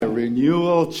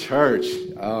Renewal Church.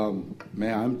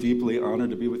 Man, I'm deeply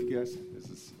honored to be with you guys. This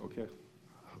is okay.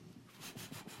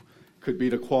 Could be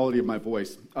the quality of my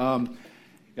voice. I'm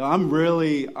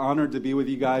really honored to be with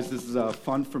you guys. This is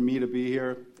fun for me to be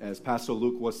here. As Pastor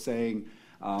Luke was saying,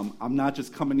 I'm not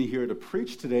just coming here to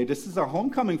preach today. This is a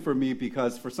homecoming for me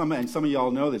because some of y'all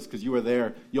know this because you were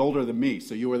there. You're older than me,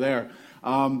 so you were there.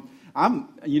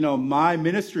 My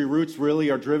ministry roots really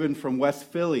are driven from West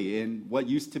Philly in what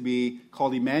used to be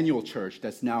called Emmanuel Church.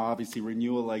 That's now obviously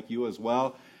Renewal like you as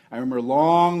well. I remember a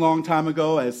long time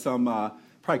ago as some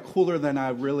probably cooler than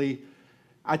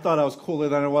I thought I was cooler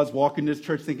than I was walking to this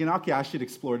church thinking, okay, I should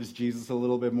explore this Jesus a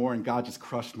little bit more, and God just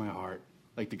crushed my heart.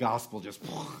 Like the gospel just,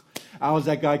 I was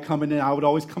that guy coming in. I would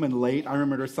always come in late. I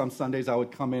remember some Sundays I would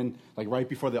come in like right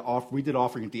before the offering. We did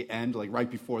offering at the end, like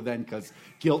right before then, because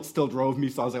guilt still drove me.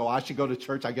 So I was like, I should go to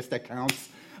church. I guess that counts.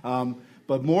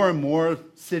 But more and more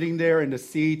sitting there in the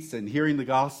seats and hearing the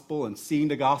gospel and seeing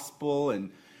the gospel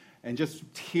and just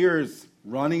tears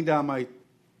running down my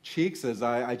cheeks as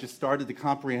I just started to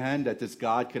comprehend that this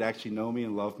God could actually know me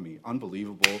and love me.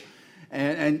 Unbelievable.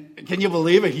 And can you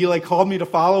believe it? He called me to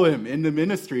follow him in the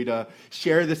ministry to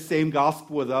share the same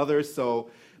gospel with others. So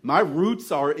my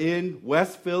roots are in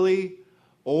West Philly,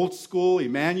 old school,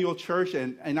 Emmanuel Church.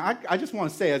 And I just want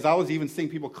to say, as I was even seeing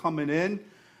people coming in,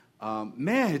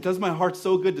 man, it does my heart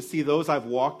so good to see those I've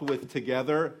walked with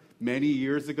together many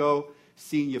years ago,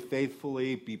 seeing you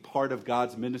faithfully be part of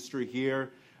God's ministry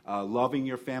here, loving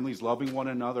your families, loving one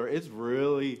another. It's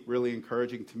really, really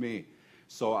encouraging to me.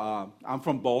 So I'm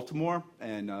from Baltimore,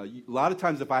 and a lot of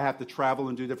times if I have to travel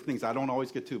and do different things, I don't always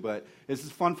get to, but this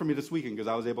is fun for me this weekend because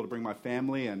I was able to bring my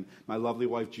family, and my lovely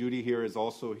wife Judy here is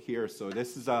also here. So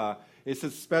this is it's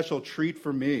a special treat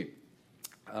for me.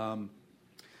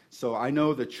 So I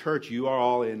know the church, you are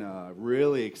all in a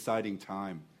really exciting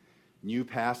time. New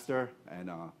pastor, and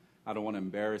I don't want to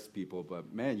embarrass people,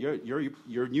 but man,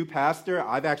 you're new pastor.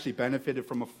 I've actually benefited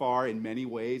from afar in many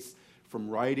ways, from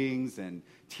writings and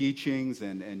teachings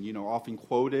and often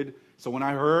quoted. So when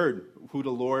I heard who the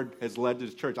Lord has led to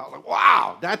the church, I was like,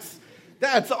 wow, that's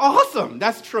awesome.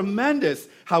 That's tremendous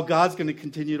how God's going to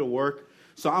continue to work.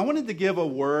 So I wanted to give a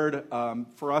word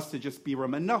for us to just be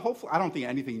reminded. No, hopefully, I don't think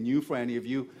anything new for any of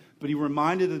you, but he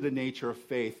reminded of the nature of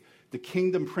faith, the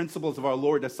kingdom principles of our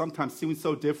Lord that sometimes seem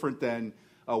so different than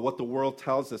what the world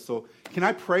tells us. So can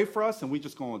I pray for us? And we're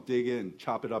just going to dig in,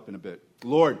 chop it up in a bit.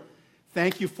 Lord,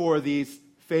 thank you for these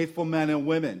faithful men and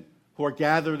women who are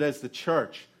gathered as the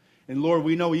church. And Lord,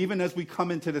 we know even as we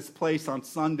come into this place on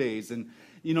Sundays, and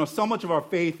so much of our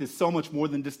faith is so much more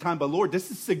than this time, but Lord, this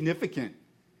is significant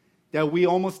that we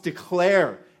almost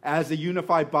declare as a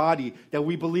unified body that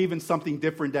we believe in something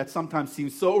different that sometimes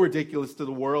seems so ridiculous to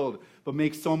the world, but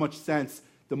makes so much sense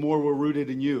the more we're rooted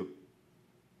in you.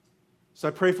 So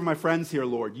I pray for my friends here,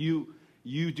 Lord. You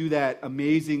do that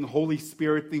amazing Holy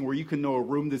Spirit thing where you can know a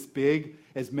room this big,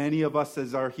 as many of us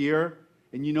as are here,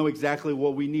 and you know exactly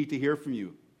what we need to hear from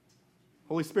you.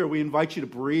 Holy Spirit, we invite you to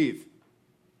breathe.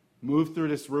 Move through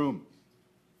this room.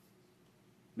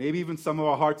 Maybe even some of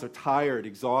our hearts are tired,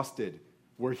 exhausted.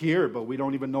 We're here, but we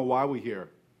don't even know why we're here.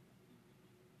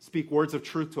 Speak words of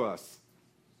truth to us.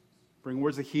 Bring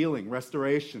words of healing,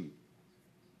 restoration.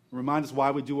 Remind us why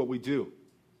we do what we do.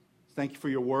 Thank you for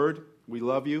your word. We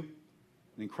love you.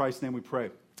 In Christ's name we pray.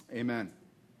 Amen.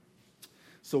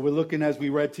 So we're looking, as we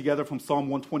read together, from Psalm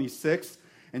 126.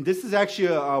 And this is actually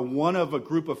one of a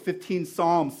group of 15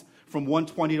 Psalms from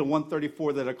 120 to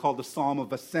 134 that are called the Psalm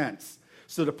of Ascents.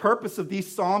 So the purpose of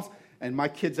these Psalms, and my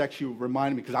kids actually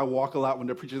remind me, because I walk a lot when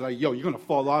they're preaching, like, yo, you're going to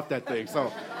fall off that thing.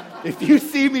 So if you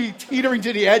see me teetering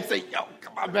to the edge, say, yo,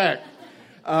 come on back.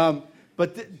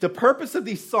 But the purpose of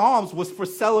these Psalms was for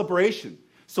celebration.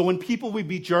 So when people would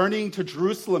be journeying to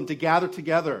Jerusalem to gather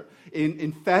together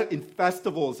in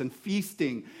festivals and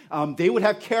feasting, they would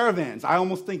have caravans. I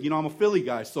almost think, I'm a Philly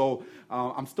guy, so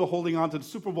I'm still holding on to the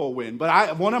Super Bowl win.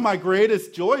 But one of my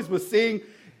greatest joys was seeing,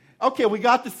 okay, we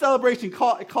got the celebration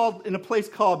called in a place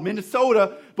called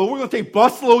Minnesota, but we're going to take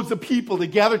busloads of people to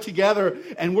gather together,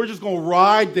 and we're just going to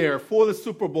ride there for the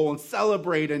Super Bowl and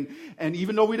celebrate. And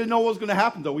even though we didn't know what was going to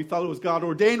happen, though, we thought it was God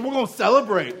ordained, we're going to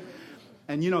celebrate.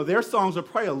 And, their songs are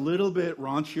probably a little bit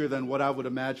raunchier than what I would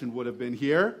imagine would have been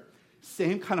here.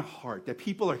 Same kind of heart, that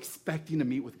people are expecting to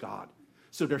meet with God.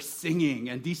 So they're singing,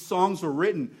 and these songs were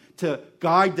written to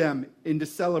guide them into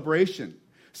celebration.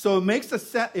 So it makes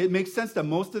sense that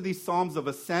most of these Psalms of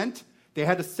Ascent, they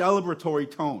had a celebratory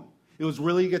tone. It was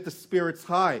really to get the spirits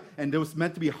high, and there was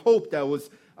meant to be hope that was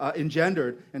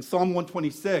engendered. And Psalm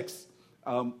 126,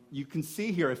 you can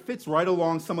see here, it fits right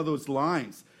along some of those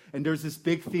lines. And there's this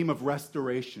big theme of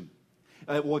restoration.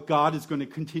 at what God is going to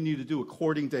continue to do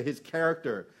according to his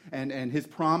character and his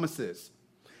promises.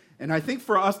 And I think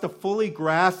for us to fully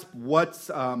grasp what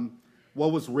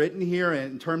was written here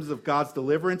in terms of God's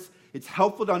deliverance, it's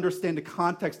helpful to understand the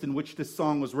context in which this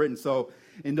song was written. So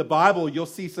in the Bible, you'll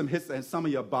see some history, and some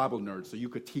of you are Bible nerds, so you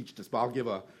could teach this, but I'll give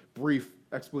a brief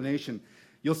explanation.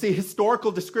 You'll see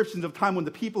historical descriptions of time when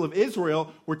the people of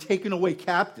Israel were taken away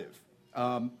captive.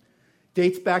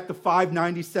 Dates back to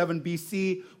 597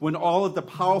 BC, when all of the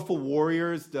powerful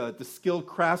warriors, the skilled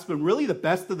craftsmen, really the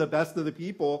best of the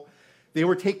people, they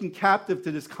were taken captive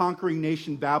to this conquering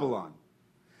nation, Babylon.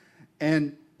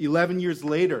 And 11 years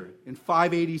later, in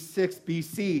 586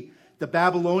 BC, the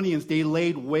Babylonians, they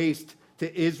laid waste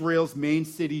to Israel's main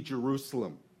city,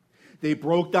 Jerusalem. They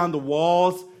broke down the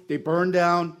walls, they burned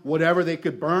down whatever they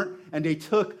could burn, and they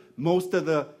took most of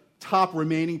the top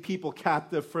remaining people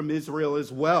captive from Israel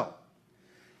as well.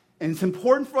 And it's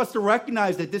important for us to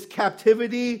recognize that this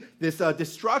captivity, this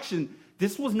destruction,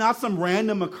 this was not some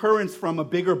random occurrence from a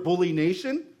bigger bully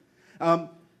nation.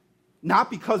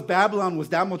 Not because Babylon was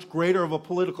that much greater of a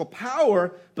political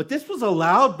power, but this was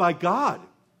allowed by God.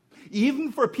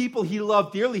 Even for people he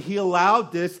loved dearly, he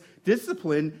allowed this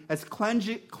discipline as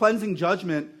cleansing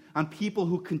judgment on people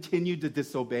who continued to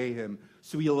disobey him.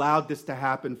 So he allowed this to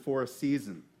happen for a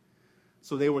season.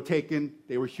 So they were taken,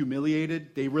 they were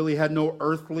humiliated, they really had no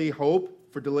earthly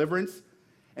hope for deliverance.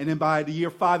 And then by the year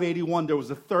 581, there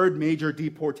was a third major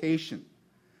deportation.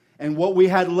 And what we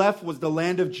had left was the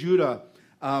land of Judah,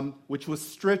 which was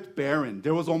stripped barren.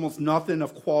 There was almost nothing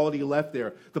of quality left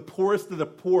there. The poorest of the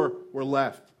poor were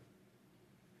left.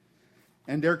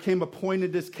 And there came a point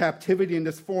in this captivity in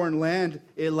this foreign land.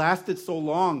 It lasted so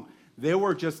long, there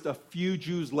were just a few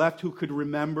Jews left who could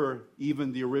remember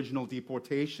even the original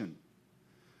deportation.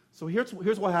 So here's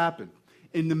what happened.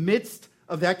 In the midst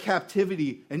of that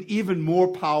captivity, an even more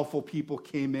powerful people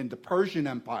came in, the Persian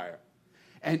Empire.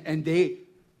 And they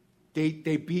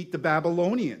beat the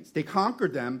Babylonians. They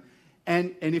conquered them.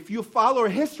 And if you follow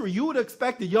history, you would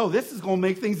expect that, this is going to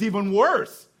make things even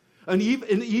worse. An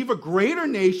even greater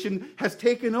nation has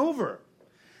taken over.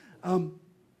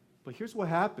 But here's what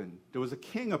happened. There was a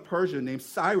king of Persia named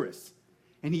Cyrus,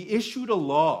 and he issued a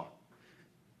law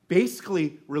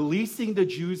basically releasing the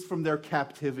Jews from their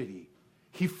captivity.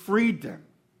 He freed them.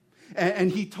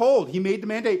 And he made the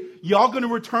mandate, y'all going to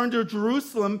return to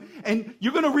Jerusalem, and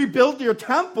you're going to rebuild your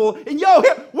temple, and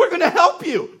we're going to help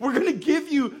you. We're going to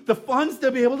give you the funds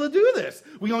to be able to do this.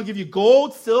 We're going to give you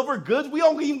gold, silver, goods. We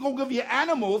don't even going to give you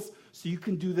animals so you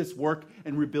can do this work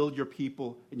and rebuild your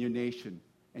people and your nation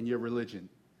and your religion.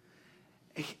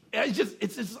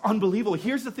 It's just unbelievable.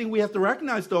 Here's the thing we have to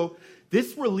recognize, though.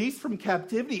 This release from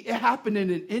captivity, it happened in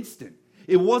an instant.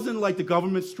 It wasn't like the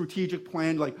government's strategic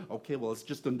plan, like, okay, well, let's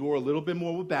just endure a little bit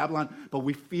more with Babylon, but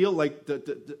we feel like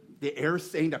the air is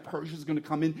saying that Persia is going to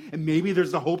come in, and maybe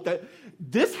there's a hope that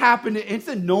this happened in an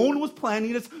instant. No one was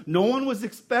planning this. No one was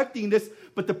expecting this,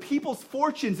 but the people's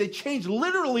fortunes, they changed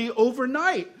literally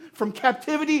overnight from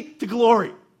captivity to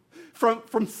glory,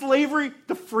 from slavery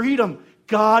to freedom.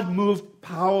 God moved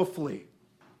powerfully.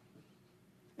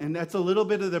 And that's a little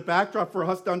bit of the backdrop for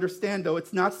us to understand, though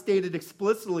it's not stated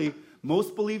explicitly.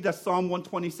 Most believe that Psalm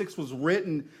 126 was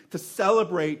written to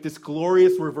celebrate this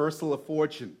glorious reversal of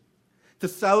fortune, to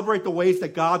celebrate the ways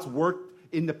that God's worked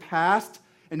in the past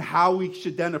and how we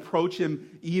should then approach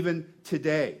him even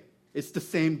today. It's the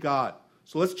same God.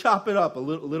 So let's chop it up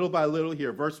little by little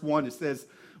here. Verse 1, it says,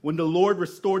 "When the Lord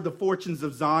restored the fortunes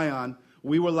of Zion,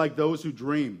 we were like those who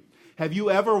dream." Have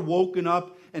you ever woken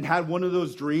up and had one of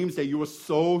those dreams that you were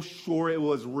so sure it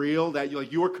was real that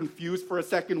you were confused for a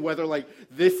second whether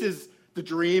this is the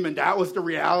dream and that was the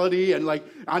reality? And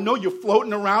I know you're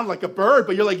floating around like a bird,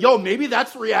 but you're like, maybe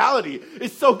that's reality.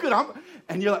 It's so good.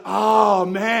 And you're like, oh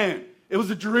man, it was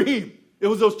a dream. It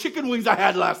was those chicken wings I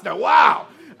had last night. Wow.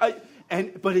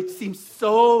 But it seems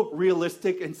so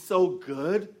realistic and so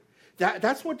good.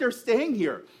 That's what they're saying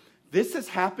here. This has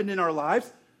happened in our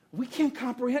lives. We can't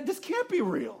comprehend. This can't be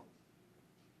real.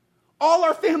 All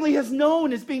our family has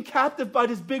known is being captive by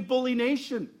this big bully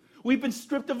nation. We've been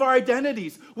stripped of our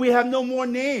identities. We have no more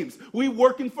names. We're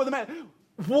working for the man.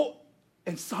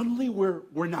 And suddenly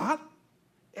we're not?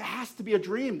 It has to be a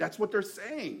dream. That's what they're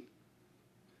saying.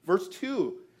 Verse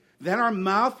 2, "Then our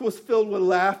mouth was filled with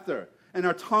laughter, and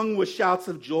our tongue with shouts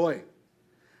of joy."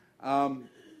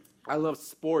 I love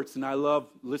sports, and I love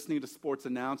listening to sports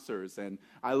announcers, and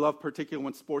I love particularly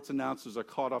when sports announcers are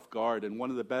caught off guard. And one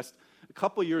of the best, a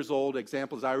couple years old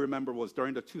examples I remember was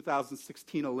during the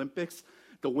 2016 Olympics.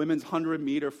 the women's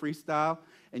 100-meter freestyle,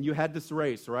 and you had this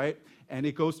race, right? And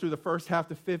it goes through the first half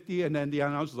to 50, and then the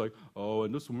announcer's like, oh,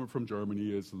 and this woman from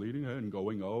Germany is leading it and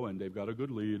going, oh, and they've got a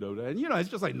good lead. And, it's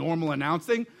just like normal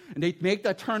announcing. And they make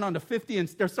that turn on to 50, and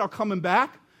they start coming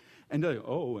back. And they're like,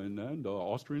 oh, and then the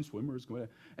Austrian swimmer is going.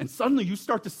 And suddenly you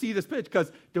start to see this pitch,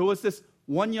 because there was this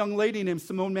one young lady named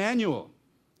Simone Manuel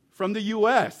from the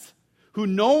U.S., who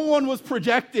no one was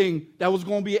projecting that was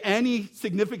going to be any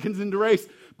significance in the race.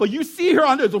 But you see her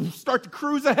on there start to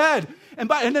cruise ahead. And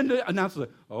then the announcer's like,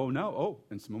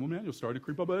 and Simone Manuel started to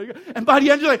creep up. And by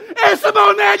the end, you're like, hey,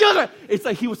 Simone Manuel! It's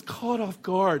like he was caught off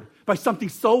guard by something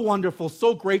so wonderful,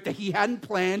 so great that he hadn't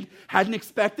planned, hadn't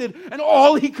expected, and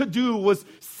all he could do was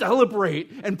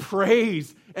celebrate and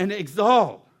praise and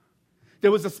exalt.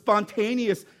 There was a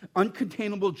spontaneous,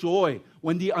 uncontainable joy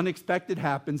when the unexpected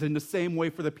happens, in the same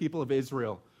way for the people of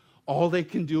Israel. All they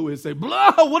can do is say,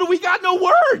 blah, what do we got? No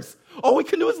words. All we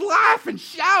can do is laugh and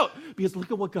shout, because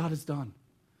look at what God has done.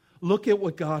 Look at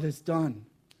what God has done.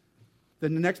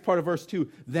 Then the next part of verse 2,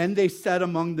 then they said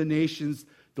among the nations,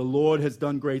 the Lord has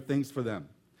done great things for them.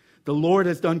 The Lord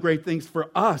has done great things for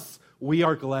us. We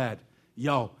are glad.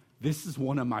 This is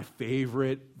one of my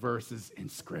favorite verses in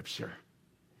Scripture,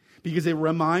 because it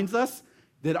reminds us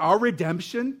that our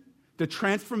redemption, the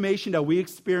transformation that we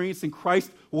experience in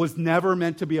Christ, was never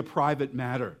meant to be a private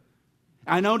matter.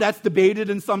 I know that's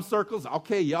debated in some circles.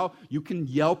 Okay, you can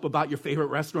yelp about your favorite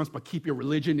restaurants, but keep your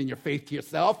religion and your faith to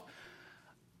yourself.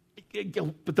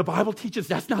 But the Bible teaches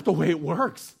that's not the way it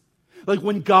works. Like,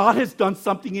 when God has done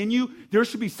something in you, there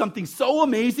should be something so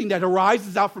amazing that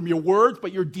arises out from your words,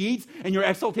 but your deeds and your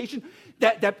exaltation,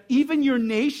 that even your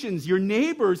nations, your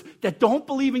neighbors that don't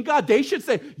believe in God, they should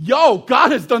say,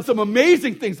 God has done some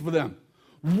amazing things for them.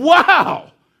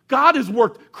 Wow! God has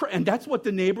worked. And that's what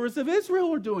the neighbors of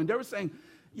Israel were doing. They were saying,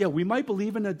 we might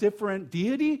believe in a different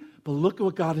deity, but look at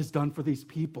what God has done for these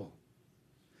people.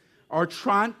 Our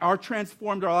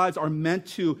transformed lives are meant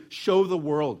to show the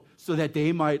world so that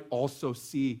they might also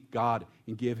see God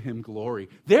and give him glory.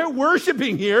 They're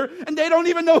worshiping here, and they don't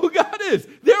even know who God is.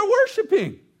 They're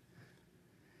worshiping.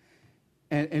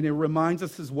 And it reminds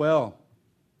us as well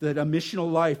that a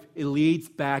missional life, it leads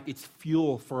back, it's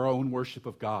fuel for our own worship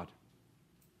of God.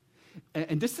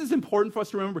 And this is important for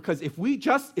us to remember, because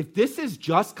if this is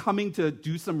just coming to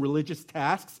do some religious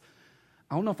tasks,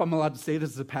 I don't know if I'm allowed to say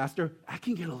this as a pastor, that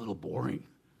can get a little boring.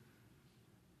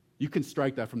 You can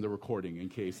strike that from the recording in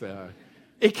case...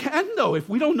 It can, though, if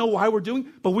we don't know why we're doing,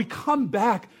 but we come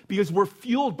back because we're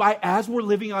fueled by, as we're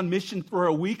living on mission for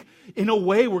a week, in a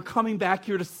way we're coming back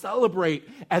here to celebrate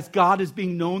as God is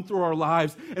being known through our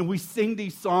lives. And we sing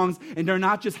these songs, and they're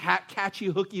not just catchy,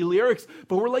 hooky lyrics,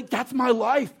 but we're like, that's my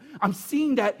life. I'm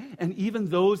seeing that. And even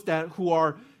those who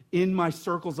are in my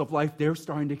circles of life, they're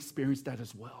starting to experience that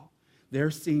as well. They're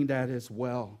seeing that as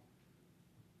well.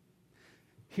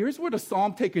 Here's where the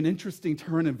psalm takes an interesting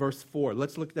turn in verse 4.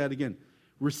 Let's look at that again.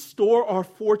 Restore our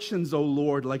fortunes, O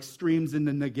Lord, like streams in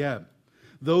the Negeb.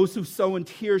 Those who sow in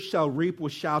tears shall reap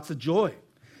with shouts of joy.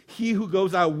 He who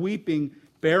goes out weeping,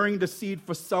 bearing the seed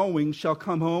for sowing, shall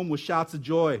come home with shouts of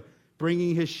joy,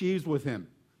 bringing his sheaves with him.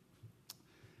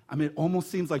 I mean, it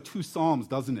almost seems like two psalms,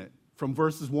 doesn't it? From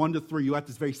verses 1 to 3, you have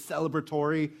this very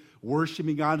celebratory,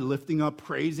 worshiping God, lifting up,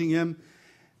 praising him.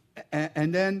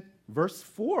 And then verse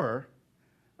 4,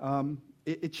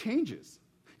 it changes.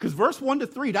 Because verse 1 to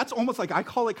 3, that's almost like, I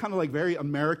call it kind of like very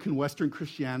American Western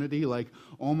Christianity, like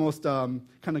almost kind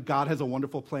of God has a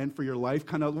wonderful plan for your life.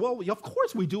 Kind of, well, of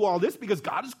course we do all this because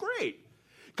God is great.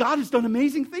 God has done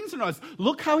amazing things in us.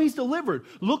 Look how he's delivered.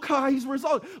 Look how he's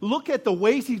resolved. Look at the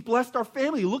ways he's blessed our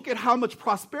family. Look at how much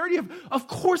prosperity. Of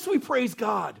course we praise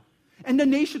God. And the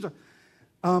nations are.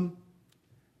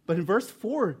 But in verse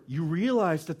 4, you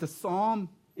realize that the psalm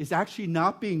is actually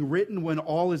not being written when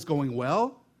all is going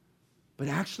well, but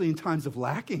actually in times of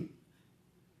lacking.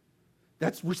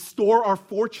 That's restore our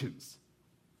fortunes.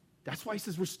 That's why he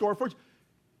says restore our fortunes.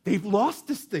 They've lost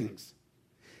these things.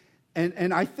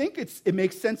 And I think it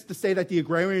makes sense to say that the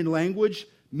agrarian language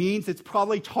means it's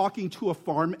probably talking to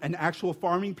an actual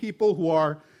farming people who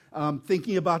are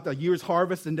thinking about the year's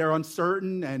harvest, and they're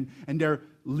uncertain and they're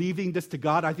leaving this to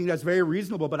God. I think that's very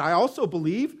reasonable. But I also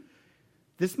believe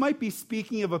this might be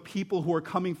speaking of a people who are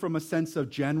coming from a sense of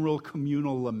general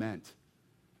communal lament.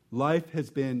 Life has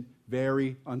been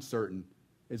very uncertain.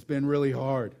 It's been really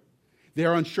hard.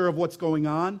 They're unsure of what's going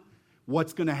on,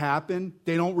 what's going to happen.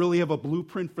 They don't really have a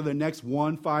blueprint for the next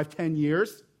 1, 5, 10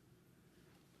 years.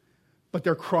 But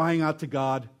they're crying out to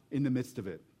God in the midst of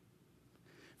it.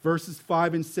 Verses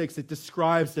 5 and 6, it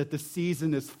describes that the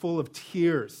season is full of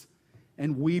tears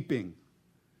and weeping.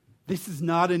 This is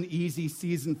not an easy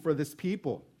season for this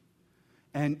people.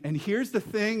 And here's the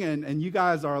thing, and you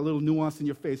guys are a little nuanced in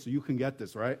your faith, so you can get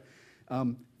this, right?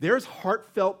 There's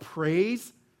heartfelt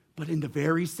praise, but in the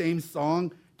very same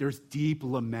song, there's deep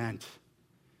lament.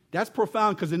 That's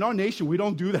profound, because in our nation, we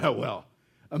don't do that well.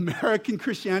 American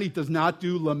Christianity does not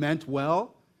do lament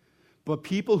well, but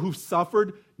people who've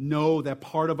suffered know that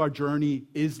part of our journey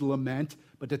is lament,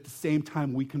 but at the same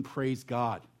time, we can praise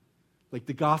God. Like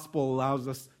the gospel allows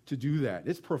us to do that.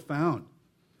 It's profound.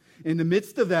 In the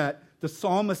midst of that, the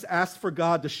psalmist asks for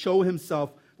God to show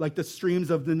himself like the streams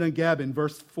of the Negeb in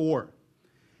verse 4.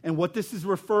 And what this is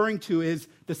referring to is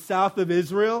the south of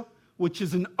Israel, which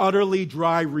is an utterly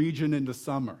dry region in the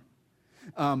summer.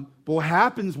 But what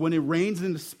happens when it rains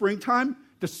in the springtime,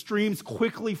 the streams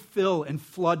quickly fill and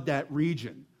flood that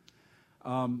region.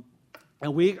 And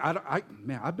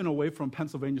I've been away from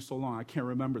Pennsylvania so long, I can't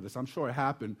remember this. I'm sure it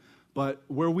happened. But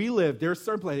where we live, there's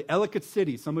certain places, Ellicott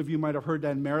City, some of you might have heard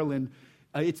that in Maryland.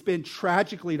 It's been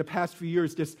tragically, the past few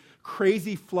years, just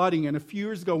crazy flooding. And a few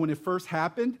years ago when it first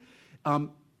happened,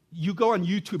 you go on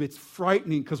YouTube, it's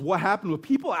frightening, because what happened with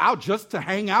people out just to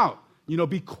hang out,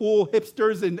 be cool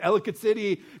hipsters in Ellicott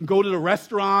City and go to the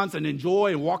restaurants and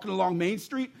enjoy and walking along Main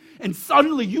Street. And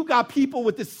suddenly you got people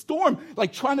with this storm,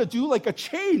 like trying to do like a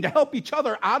chain to help each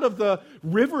other out of the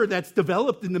river that's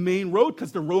developed in the main road,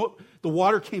 because the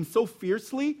water came so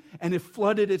fiercely and it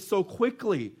flooded it so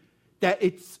quickly that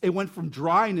it went from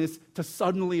dryness to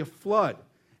suddenly a flood.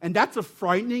 And that's a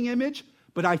frightening image,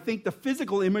 but I think the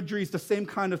physical imagery is the same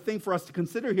kind of thing for us to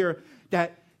consider here,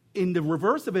 that in the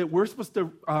reverse of it, we're supposed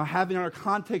to have in our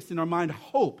context, in our mind,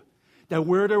 hope that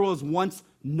where there was once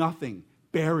nothing,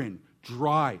 barren,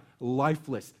 dry,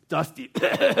 lifeless, dusty,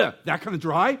 that kind of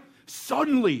dry,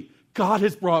 suddenly God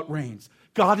has brought rains.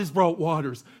 God has brought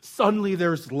waters. Suddenly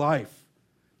there's life.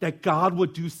 That God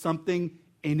would do something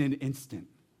in an instant.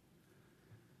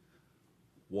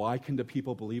 Why can the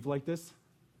people believe like this?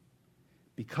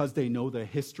 Because they know the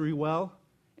history well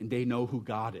and they know who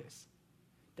God is.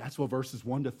 That's what verses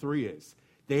 1 to 3 is.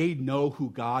 They know who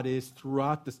God is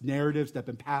throughout the narratives that have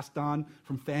been passed on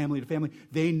from family to family.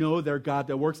 They know their God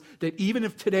that works. That even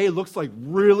if today looks like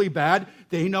really bad,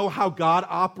 they know how God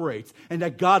operates and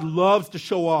that God loves to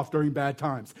show off during bad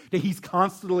times. That he's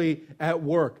constantly at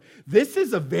work. This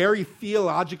is a very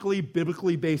theologically,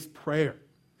 biblically based prayer.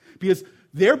 Because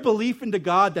their belief in the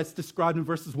God that's described in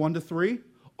verses 1 to 3,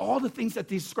 all the things that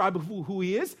they describe of who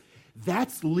he is,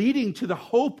 that's leading to the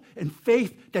hope and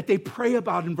faith that they pray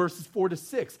about in verses 4 to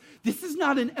 6. This is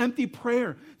not an empty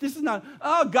prayer. This is not,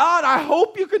 oh, God, I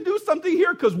hope you can do something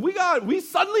here because we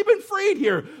suddenly been freed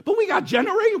here, but we got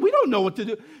generated. We don't know what to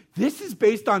do. This is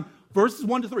based on verses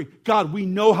 1 to 3. God, we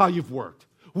know how you've worked.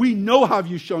 We know how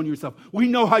you've shown yourself. We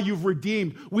know how you've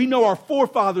redeemed. We know our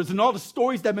forefathers and all the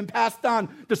stories that have been passed on,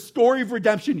 the story of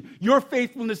redemption, your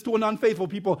faithfulness to an unfaithful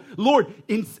people. Lord,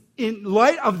 in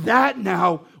light of that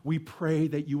now, we pray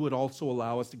that you would also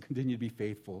allow us to continue to be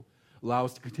faithful, allow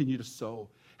us to continue to sow,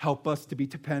 help us to be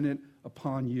dependent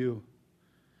upon you.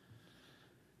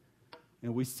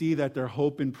 And we see that their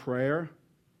hope in prayer,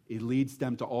 it leads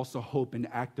them to also hope in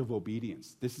active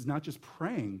obedience. This is not just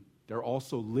praying, they're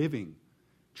also living,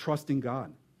 trusting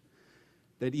God.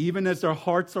 That even as their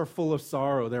hearts are full of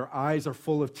sorrow, their eyes are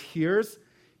full of tears,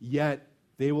 yet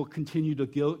they will continue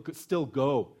to still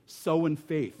go, sow in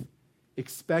faith,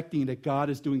 expecting that God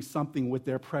is doing something with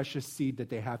their precious seed that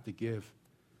they have to give.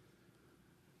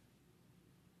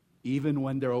 Even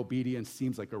when their obedience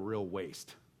seems like a real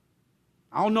waste.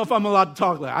 I don't know if I'm allowed to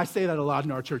talk like that. I say that a lot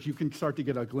in our church. You can start to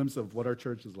get a glimpse of what our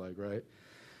church is like, right?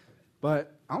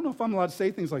 But I don't know if I'm allowed to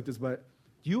say things like this, but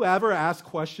do you ever ask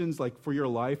questions like for your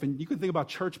life? And you can think about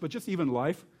church, but just even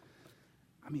life.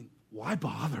 I mean, why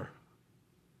bother?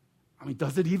 I mean,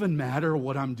 does it even matter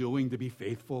what I'm doing to be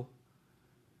faithful?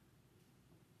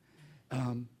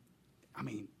 I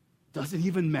mean, does it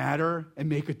even matter and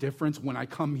make a difference when I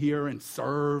come here and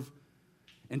serve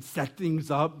and set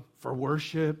things up for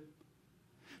worship?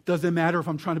 Does it matter if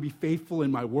I'm trying to be faithful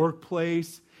in my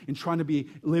workplace and trying to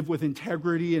live with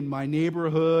integrity in my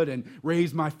neighborhood and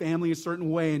raise my family a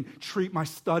certain way and treat my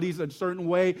studies a certain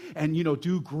way and,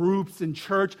 do groups in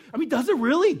church? I mean, does it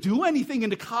really do anything in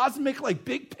the cosmic,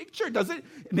 big picture? Does it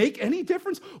make any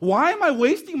difference? Why am I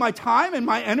wasting my time and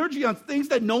my energy on things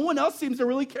that no one else seems to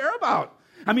really care about?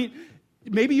 I mean,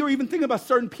 maybe you're even thinking about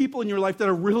certain people in your life that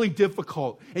are really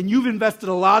difficult, and you've invested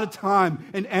a lot of time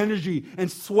and energy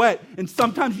and sweat, and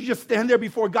sometimes you just stand there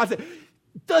before God and say,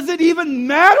 does it even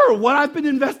matter what I've been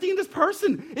investing in this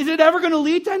person? Is it ever going to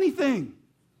lead to anything?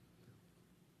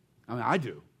 I mean, I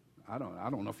do. I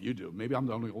don't know if you do. Maybe I'm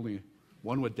the only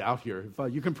one with doubt here.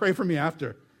 You can pray for me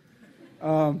after.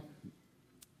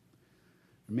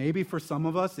 Maybe for some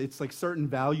of us, it's like certain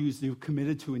values you've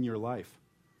committed to in your life.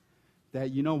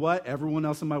 That, you know what, everyone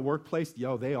else in my workplace,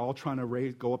 they all trying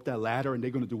to go up that ladder, and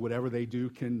they're going to do whatever they do.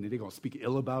 They're going to speak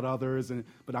ill about others.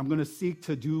 But I'm going to seek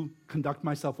to conduct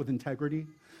myself with integrity.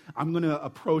 I'm going to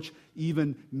approach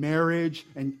even marriage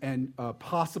and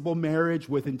possible marriage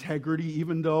with integrity,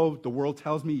 even though the world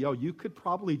tells me, you could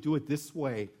probably do it this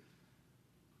way.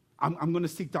 I'm going to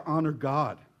seek to honor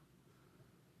God.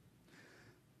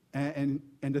 And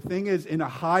the thing is, in a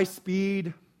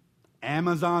high-speed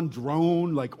Amazon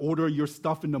drone, like order your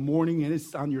stuff in the morning and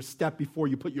it's on your step before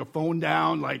you put your phone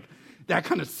down, like that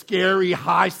kind of scary,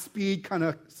 high-speed kind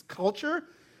of culture,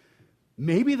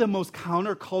 maybe the most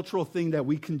countercultural thing that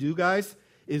we can do, guys,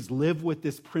 is live with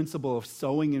this principle of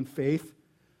sowing in faith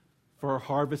for a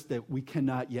harvest that we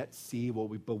cannot yet see, but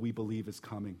we believe is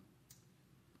coming.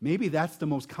 Maybe that's the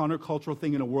most countercultural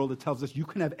thing in a world that tells us you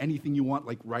can have anything you want,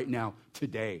 like right now,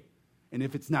 today. And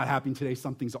if it's not happening today,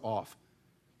 something's off.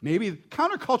 Maybe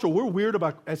countercultural, we're weird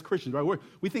about as Christians, right?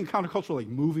 We think countercultural like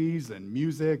movies and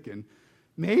music, and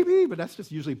maybe, but that's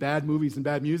just usually bad movies and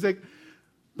bad music.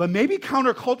 But maybe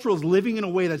countercultural is living in a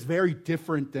way that's very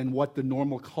different than what the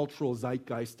normal cultural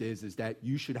zeitgeist is that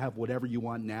you should have whatever you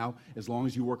want now. As long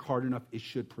as you work hard enough, it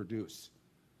should produce.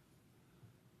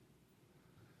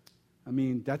 I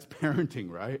mean, that's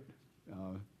parenting, right?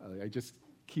 I just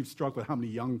keep struck with how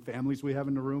many young families we have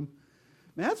in the room.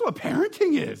 Man, that's what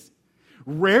parenting is.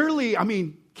 Rarely,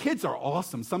 kids are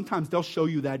awesome. Sometimes they'll show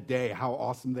you that day how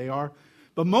awesome they are.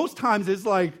 But most times it's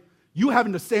like you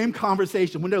having the same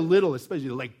conversation when they're little, especially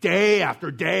like day after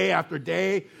day after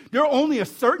day. There are only a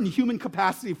certain human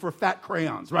capacity for fat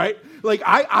crayons, right? Like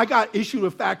I got issued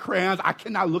with fat crayons. I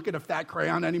cannot look at a fat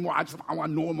crayon anymore. I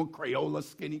want normal Crayola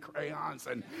skinny crayons.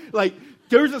 And like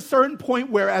there's a certain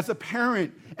point where as a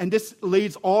parent, and this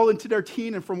leads all into their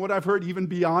teen, and from what I've heard even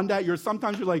beyond that,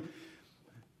 sometimes you're like,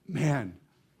 man,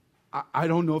 I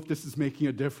don't know if this is making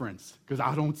a difference because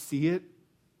I don't see it.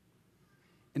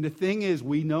 And the thing is,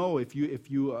 we know if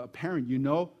you a parent,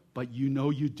 but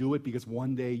you do it because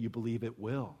one day you believe it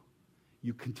will.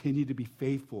 You continue to be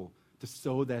faithful to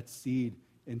sow that seed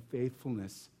in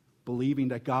faithfulness, believing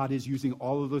that God is using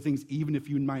all of those things, even if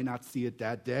you might not see it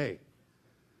that day.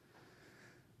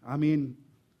 I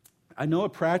know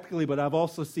it practically, but I've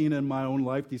also seen in my own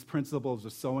life these principles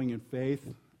of sowing in faith.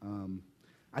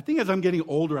 I think as I'm getting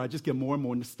older, I just get more and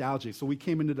more nostalgic. So we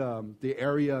came into the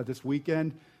area this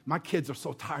weekend. My kids are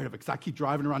so tired of it because I keep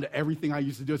driving around to everything I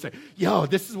used to do and say,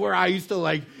 this is where I used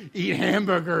to eat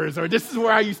hamburgers, or this is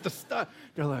where I used to stuff.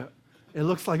 They're like, it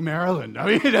looks like Maryland.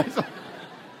 That's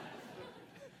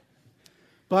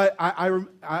But I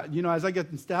as I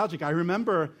get nostalgic, I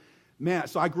remember,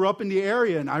 so I grew up in the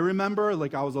area, and I remember,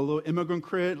 I was a little immigrant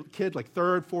kid, like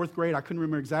 3rd, 4th grade. I couldn't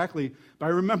remember exactly. But I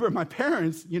remember my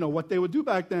parents, what they would do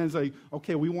back then is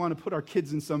okay, we want to put our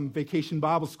kids in some vacation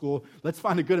Bible school. Let's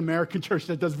find a good American church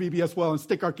that does VBS well and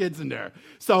stick our kids in there.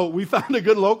 So we found a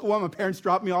good local one. My parents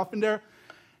dropped me off in there.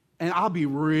 And I'll be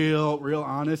real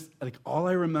honest. All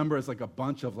I remember is a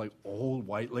bunch of old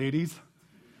white ladies,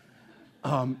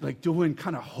 doing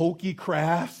kind of hokey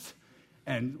crafts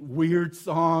and weird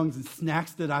songs and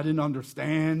snacks that I didn't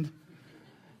understand.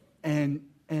 And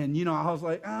I was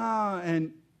like,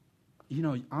 and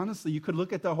honestly, you could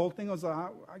look at the whole thing. I was like,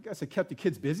 I guess it kept the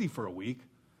kids busy for a week.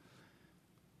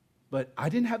 But I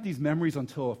didn't have these memories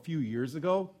until a few years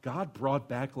ago. God brought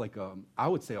back I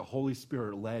would say a Holy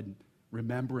Spirit-led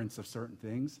remembrance of certain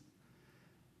things.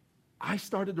 I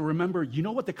started to remember,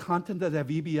 what the content of that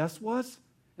VBS was?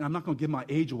 And I'm not going to give my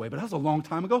age away, but that was a long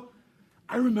time ago.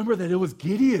 I remember that it was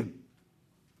Gideon.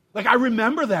 I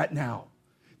remember that now.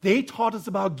 They taught us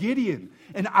about Gideon.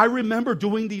 And I remember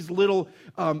doing these little,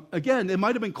 again, it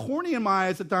might have been corny in my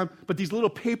eyes at the time, but these little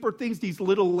paper things, these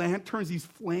little lanterns, these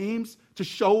flames to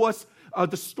show us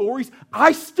the stories.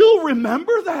 I still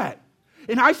remember that.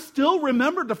 And I still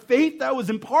remember the faith that was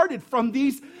imparted from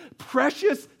these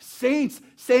precious saints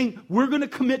saying, we're going to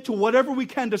commit to whatever we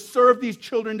can to serve these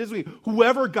children this week,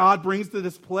 whoever God brings to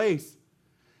this place.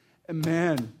 And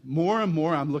man, more and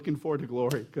more I'm looking forward to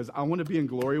glory because I want to be in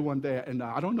glory one day. And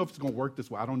I don't know if it's going to work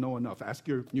this way. I don't know enough. Ask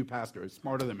your new pastor. He's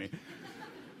smarter than me.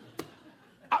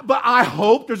 But I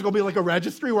hope there's going to be a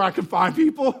registry where I can find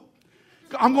people.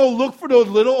 I'm going to look for those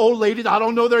little old ladies. I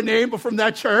don't know their name, but from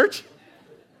that church.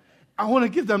 I want to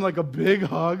give them a big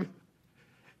hug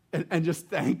and just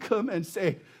thank them and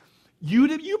say,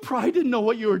 You probably didn't know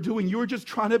what you were doing. You were just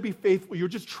trying to be faithful. You're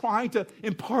just trying to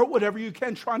impart whatever you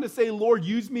can, trying to say, Lord,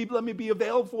 use me, let me be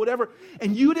available for whatever.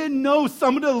 And you didn't know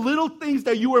some of the little things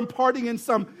that you were imparting in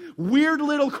some weird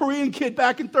little Korean kid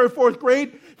back in 3rd, 4th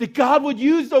grade, that God would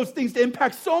use those things to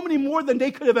impact so many more than they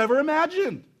could have ever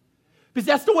imagined. Because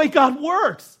that's the way God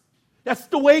works. That's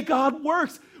the way God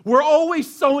works. We're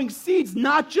always sowing seeds,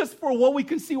 not just for what we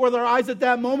can see with our eyes at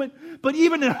that moment, but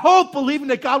even in hope, believing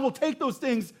that God will take those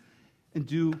things and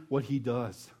do what he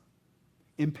does.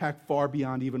 Impact far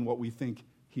beyond even what we think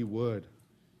he would.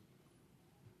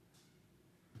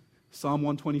 Psalm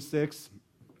 126,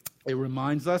 it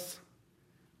reminds us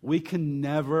we can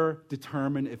never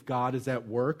determine if God is at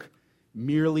work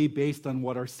merely based on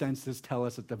what our senses tell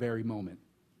us at the very moment.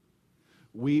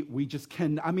 We just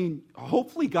can,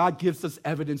 hopefully God gives us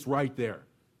evidence right there.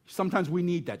 Sometimes we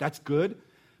need that. That's good.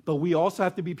 But we also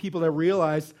have to be people that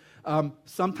realize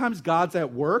sometimes God's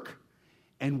at work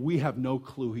and we have no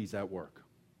clue he's at work,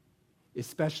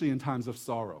 especially in times of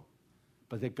sorrow,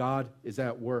 but that God is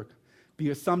at work.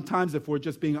 Because sometimes, if we're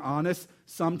just being honest,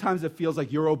 sometimes it feels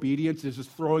like your obedience is just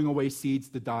throwing away seeds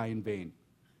to die in vain.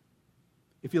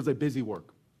 It feels like busy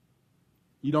work.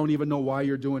 You don't even know why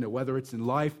you're doing it, whether it's in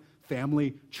life,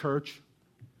 family, church.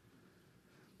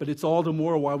 But it's all the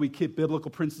more why we keep biblical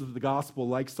principles of the gospel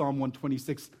like Psalm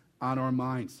 126 on our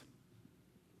minds.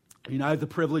 I have the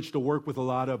privilege to work with a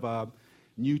lot of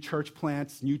new church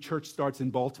plants, new church starts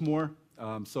in Baltimore.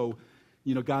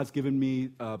 God's given me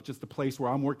just a place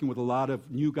where I'm working with a lot of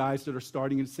new guys that are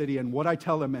starting in the city. And what I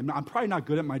tell them, and I'm probably not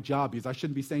good at my job because I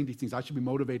shouldn't be saying these things. I should be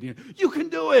motivating. You can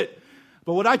do it.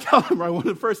 But what I tell them, right, one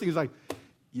of the first things is like,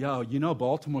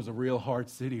 Baltimore's a real hard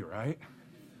city, right?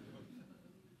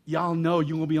 Y'all know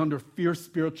you will be under fierce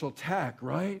spiritual attack,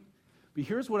 right? But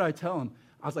here's what I tell them.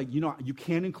 I was like, you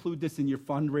can't include this in your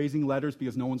fundraising letters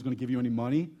because no one's going to give you any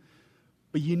money.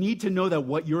 But you need to know that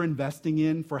what you're investing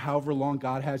in for however long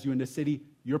God has you in the city,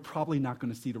 you're probably not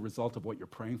going to see the result of what you're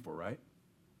praying for, right?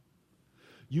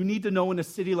 You need to know in a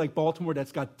city like Baltimore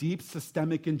that's got deep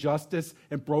systemic injustice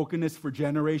and brokenness for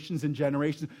generations and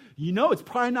generations, it's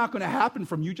probably not going to happen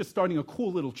from you just starting a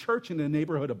cool little church in the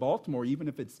neighborhood of Baltimore, even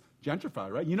if it's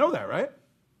gentrified, right? You know that, right?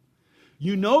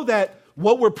 You know that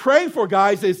what we're praying for,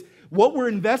 guys, is what we're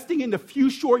investing in the few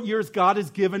short years God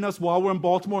has given us while we're in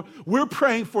Baltimore. We're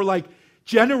praying for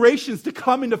generations to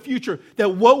come in the future, that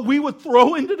what we would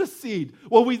throw into the seed,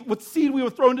 what seed we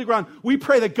would throw into the ground, we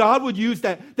pray that God would use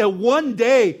that one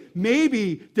day,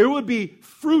 maybe there would be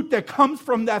fruit that comes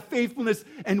from that faithfulness,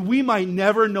 and we might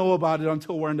never know about it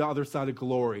until we're on the other side of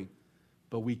glory.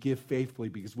 But we give faithfully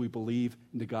because we believe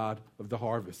in the God of the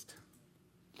harvest.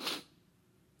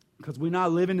 Because we're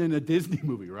not living in a Disney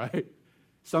movie, right?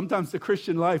 Sometimes the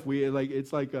Christian life,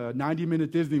 it's like a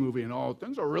 90-minute Disney movie, and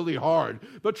things are really hard.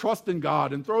 But trust in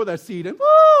God and throw that seed, and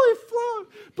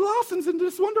it blossoms into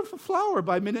this wonderful flower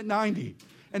by minute 90.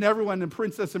 And everyone, and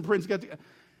princess and prince get together.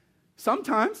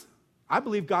 Sometimes, I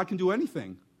believe God can do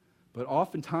anything. But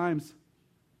oftentimes,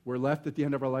 we're left at the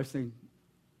end of our life saying,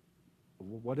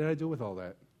 what did I do with all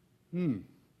that? Seemed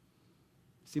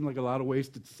like a lot of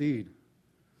wasted seed.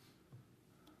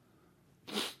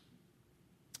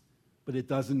 But it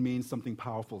doesn't mean something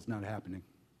powerful is not happening.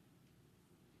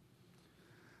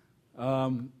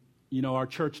 Our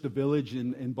church, The Village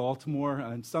in Baltimore,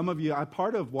 and some of you,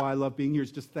 part of why I love being here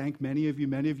is just thank many of you.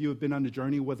 Many of you have been on the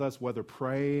journey with us, whether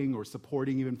praying or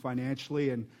supporting even financially,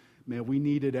 and man, we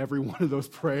needed every one of those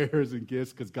prayers and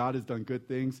gifts because God has done good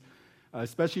things.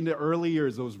 Especially in the early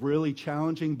years, it was really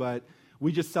challenging, but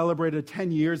we just celebrated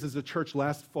 10 years as a church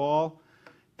last fall.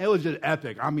 It was just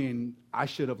epic. I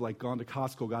should have gone to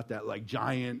Costco, got that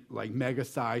giant,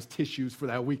 mega-sized tissues for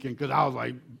that weekend because I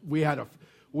was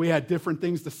we had different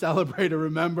things to celebrate. I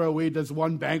remember we had this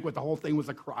one banquet. The whole thing was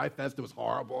a cry fest. It was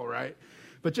horrible, right?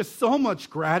 But just so much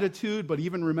gratitude, but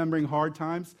even remembering hard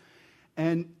times.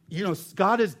 And,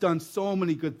 God has done so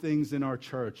many good things in our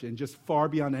church and just far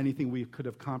beyond anything we could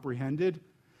have comprehended.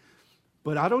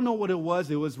 But I don't know what it was.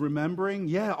 It was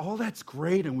remembering, all that's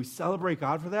great, and we celebrate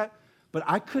God for that. But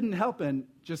I couldn't help and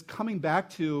just coming back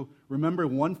to remember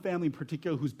one family in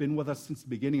particular who's been with us since the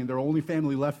beginning, and they're only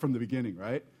family left from the beginning,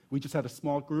 right? We just had a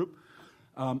small group.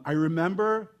 I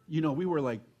remember, we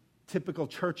were typical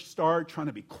church start, trying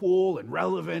to be cool and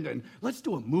relevant, and let's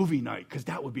do a movie night because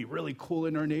that would be really cool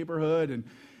in our neighborhood. And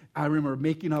I remember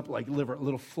making up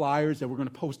little flyers that we're going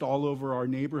to post all over our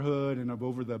neighborhood and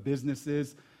over the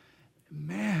businesses.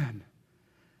 Man,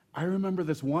 I remember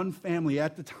this one family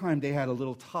at the time, they had a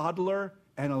little toddler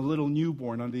and a little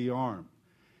newborn under the arm.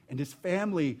 And this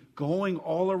family going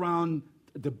all around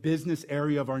the business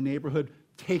area of our neighborhood,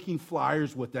 taking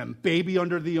flyers with them, baby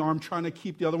under the arm, trying to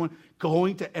keep the other one,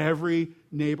 going to every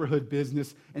neighborhood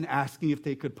business and asking if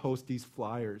they could post these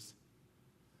flyers.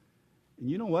 And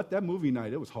you know what? That movie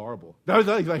night, it was horrible. That was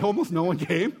like almost no one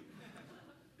came.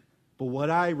 But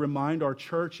what I remind our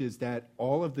church is that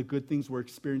all of the good things we're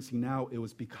experiencing now, it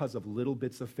was because of little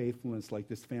bits of faithfulness like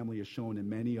this family has shown and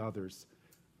many others,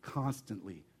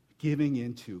 constantly giving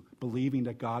into, believing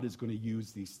that God is going to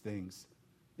use these things.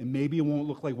 And maybe it won't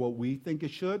look like what we think it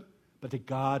should, but that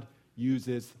God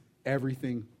uses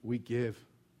everything we give.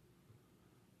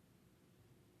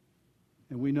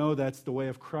 And we know that's the way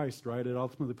of Christ, right? It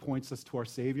ultimately points us to our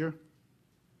Savior.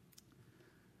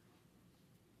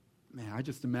 Man, I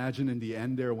just imagine in the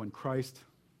end there when Christ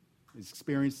is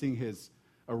experiencing his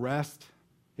arrest,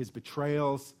 his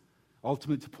betrayals,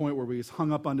 ultimately to the point where he was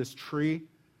hung up on this tree.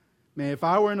 Man, if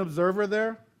I were an observer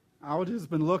there, I would have just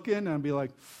been looking and I'd be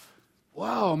like,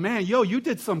 wow, man, you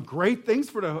did some great things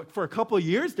for a couple of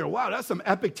years there. Wow, that's some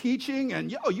epic teaching. And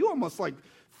you almost like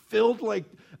filled like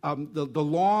the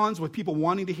lawns with people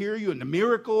wanting to hear you and the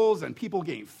miracles and people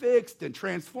getting fixed and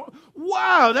transformed.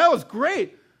 Wow, that was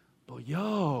great. But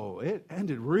it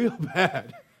ended real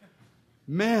bad.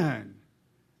 Man.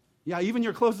 Yeah, even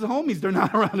your closest homies, they're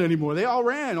not around anymore. They all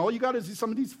ran. All you got is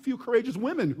some of these few courageous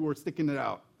women who are sticking it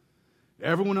out.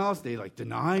 Everyone else, they like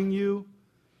denying you,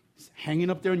 hanging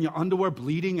up there in your underwear,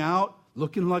 bleeding out,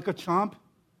 looking like a chump.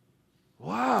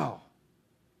 Wow.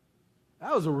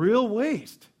 That was a real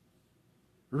waste.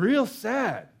 Real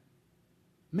sad.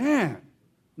 Man,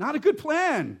 not a good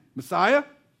plan, Messiah.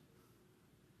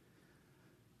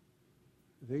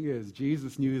 The thing is,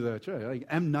 Jesus knew the church. Like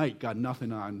M. Night got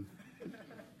nothing on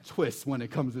twists when it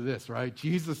comes to this, right?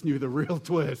 Jesus knew the real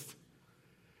twist.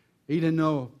 He didn't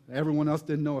know. Everyone else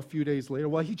didn't know a few days later.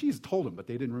 Well, Jesus told them, but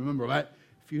they didn't remember. Right?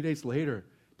 A few days later,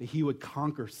 that he would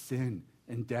conquer sin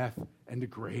and death and the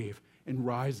grave and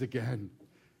rise again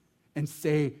and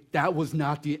say that was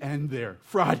not the end there.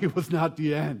 Friday was not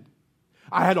the end.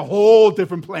 I had a whole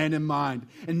different plan in mind,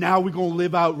 and now we're going to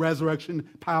live out resurrection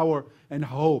power and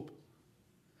hope.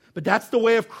 But that's the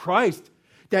way of Christ,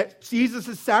 that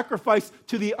Jesus' sacrifice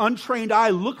to the untrained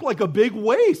eye looked like a big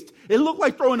waste. It looked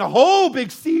like throwing a whole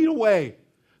big seed away,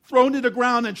 thrown to the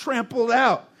ground and trampled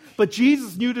out. But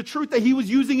Jesus knew the truth that he was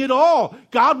using it all.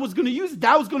 God was going to use it.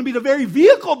 That was going to be the very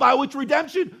vehicle by which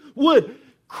redemption would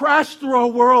crash through our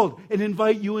world and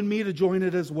invite you and me to join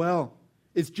it as well.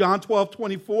 It's John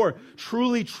 12:24.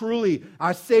 Truly, truly,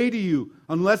 I say to you,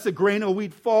 unless a grain of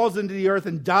wheat falls into the earth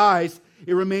and dies,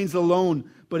 it remains alone.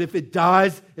 But if it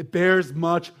dies, it bears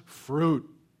much fruit.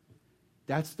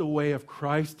 That's the way of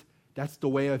Christ. That's the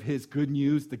way of his good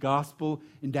news, the gospel.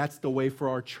 And that's the way for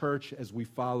our church as we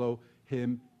follow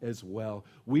him as well.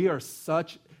 We are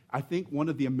I think one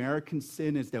of the American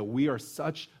sin is that we are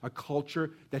such a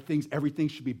culture that thinks everything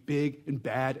should be big and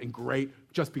bad and great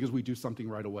just because we do something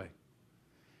right away.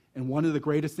 And one of the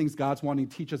greatest things God's wanting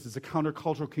to teach us is a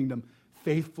countercultural kingdom.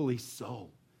 Faithfully sow.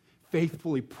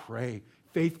 Faithfully pray.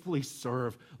 Faithfully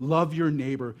serve. Love your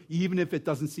neighbor. Even if it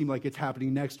doesn't seem like it's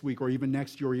happening next week or even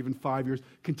next year or even 5 years,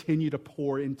 continue to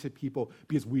pour into people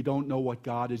because we don't know what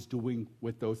God is doing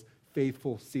with those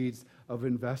faithful seeds of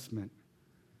investment.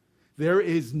 There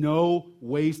is no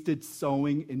wasted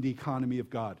sowing in the economy of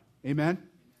God. Amen?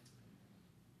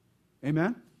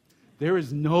 Amen? There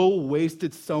is no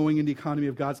wasted sowing in the economy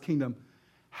of God's kingdom.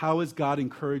 How is God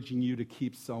encouraging you to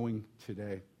keep sowing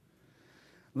today?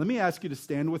 Let me ask you to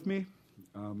stand with me,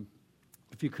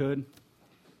 if you could.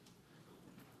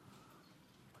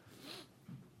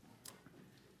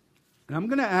 And I'm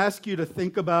going to ask you to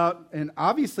think about, and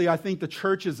obviously I think the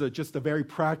church is just a very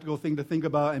practical thing to think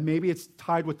about, and maybe it's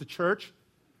tied with the church.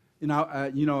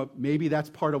 Maybe that's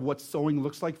part of what sowing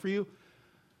looks like for you.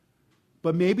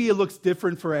 But maybe it looks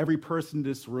different for every person in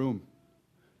this room.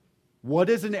 What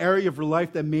is an area of your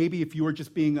life that maybe if you were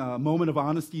just being a moment of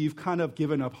honesty, you've kind of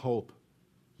given up hope?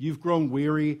 You've grown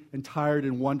weary and tired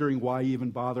and wondering why you even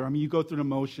bother. I mean, you go through the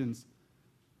motions,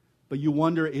 but you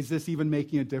wonder, is this even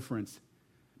making a difference?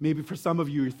 Maybe for some of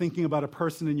you, you're thinking about a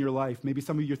person in your life. Maybe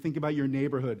some of you are thinking about your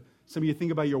neighborhood. Some of you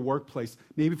think about your workplace.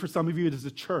 Maybe for some of you, it is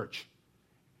a church.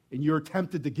 And you're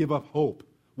tempted to give up hope,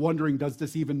 wondering, does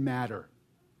this even matter?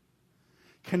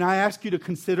 Can I ask you to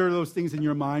consider those things in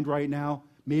your mind right now?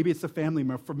 Maybe it's a family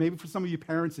member. Maybe for some of you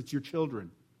parents, it's your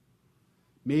children.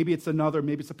 Maybe it's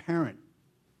maybe it's a parent.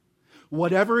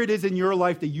 Whatever it is in your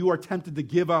life that you are tempted to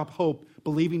give up hope,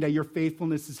 believing that your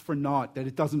faithfulness is for naught, that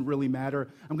it doesn't really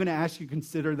matter, I'm going to ask you to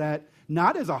consider that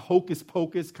not as a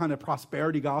hocus-pocus kind of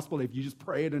prosperity gospel, that if you just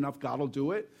pray it enough, God will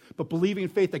do it, but believing in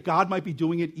faith that God might be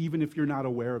doing it even if you're not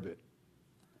aware of it.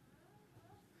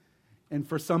 And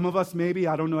for some of us, maybe,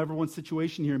 I don't know everyone's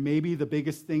situation here, maybe the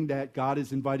biggest thing that God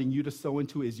is inviting you to sow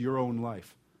into is your own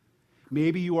life.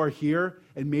 Maybe you are here,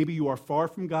 and maybe you are far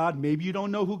from God. Maybe you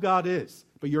don't know who God is,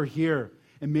 but you're here.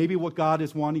 And maybe what God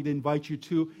is wanting to invite you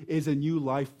to is a new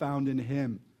life found in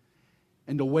Him.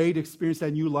 And the way to experience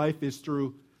that new life is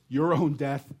through your own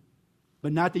death.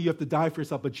 But not that you have to die for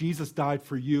yourself, but Jesus died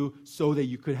for you so that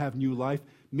you could have new life.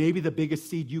 Maybe the biggest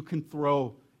seed you can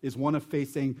throw is one of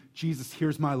faith, saying, Jesus,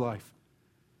 here's my life.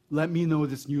 Let me know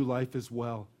this new life as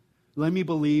well. Let me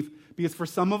believe. Because for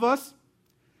some of us,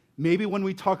 maybe when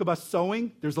we talk about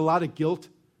sowing, there's a lot of guilt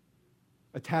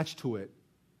attached to it.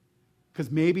 Because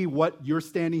maybe what you're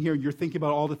standing here and you're thinking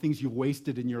about all the things you've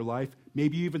wasted in your life.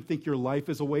 Maybe you even think your life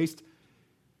is a waste.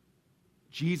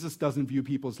 Jesus doesn't view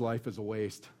people's life as a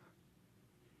waste.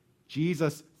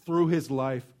 Jesus, through his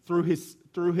life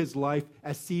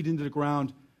as seed into the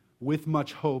ground, with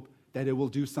much hope that it will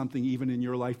do something even in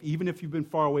your life. Even if you've been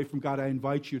far away from God, I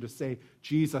invite you to say,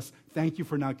 Jesus, thank you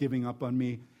for not giving up on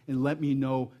me, and let me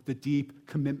know the deep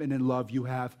commitment and love you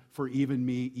have for even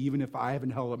me, even if I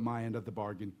haven't held up my end of the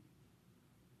bargain.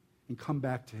 And come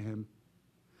back to him.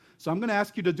 So I'm going to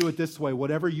ask you to do it this way.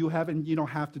 Whatever you have, and you don't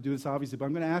have to do this obviously, but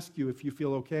I'm going to ask you if you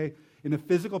feel okay. In a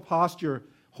physical posture,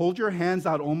 hold your hands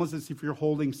out almost as if you're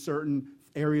holding certain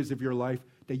areas of your life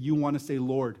that you want to say,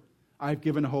 Lord, I've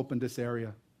given hope in this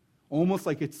area. Almost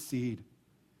like it's seed.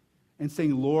 And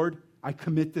saying, Lord, I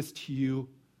commit this to you.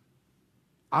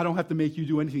 I don't have to make you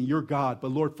do anything. You're God.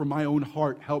 But Lord, for my own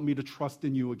heart, help me to trust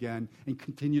in you again and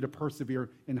continue to persevere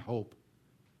in hope.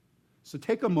 So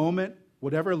take a moment,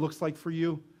 whatever it looks like for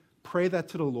you, pray that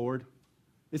to the Lord.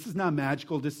 This is not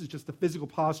magical. This is just a physical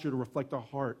posture to reflect our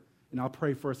heart. And I'll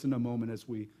pray for us in a moment as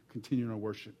we continue in our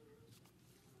worship.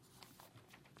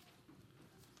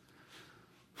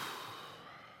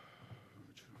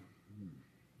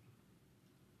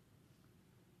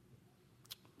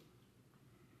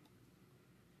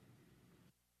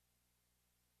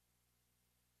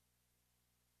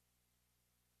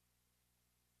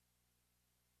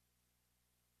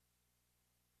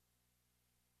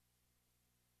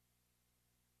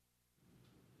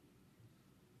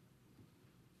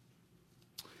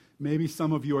 Maybe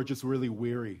some of you are just really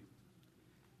weary,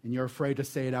 and you're afraid to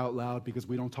say it out loud because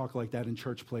we don't talk like that in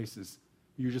church places.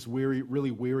 You're just weary,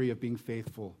 really weary of being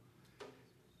faithful.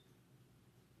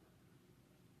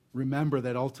 Remember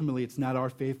that ultimately it's not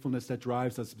our faithfulness that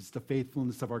drives us, it's the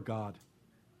faithfulness of our God.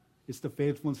 It's the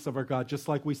faithfulness of our God, just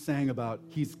like we sang about.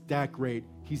 He's that great,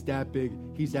 he's that big,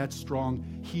 he's that strong.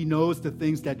 He knows the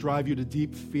things that drive you to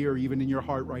deep fear, even in your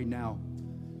heart right now.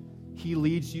 He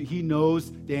leads you. He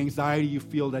knows the anxiety you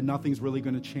feel that nothing's really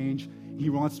going to change. He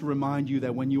wants to remind you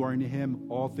that when you are in him,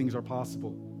 all things are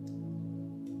possible.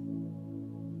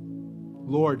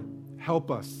 Lord, help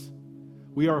us.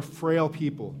 We are a frail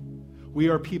people. We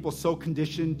are people so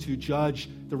conditioned to judge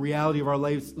the reality of our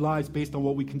lives based on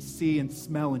what we can see and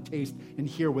smell and taste and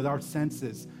hear with our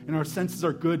senses. And our senses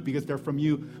are good because they're from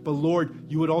you. But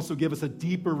Lord, you would also give us a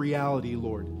deeper reality,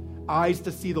 Lord. Eyes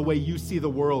to see the way you see the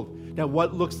world. That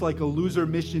what looks like a loser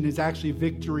mission is actually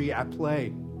victory at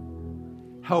play.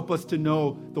 Help us to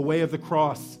know the way of the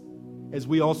cross as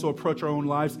we also approach our own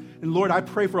lives. And Lord, I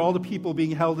pray for all the people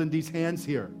being held in these hands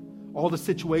here, all the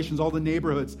situations, all the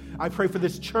neighborhoods. I pray for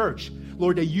this church,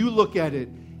 Lord, that you look at it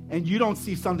and you don't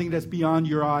see something that's beyond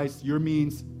your eyes, your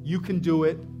means. You can do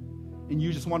it, and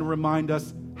you just want to remind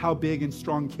us how big and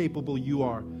strong, capable you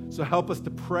are. So help us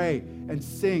to pray and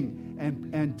sing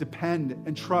and depend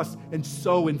and trust and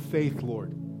sow in faith,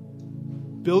 Lord.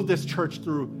 Build this church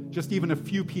through just even a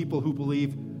few people who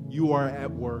believe you are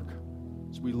at work.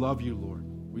 So we love you, Lord.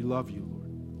 We love you, Lord.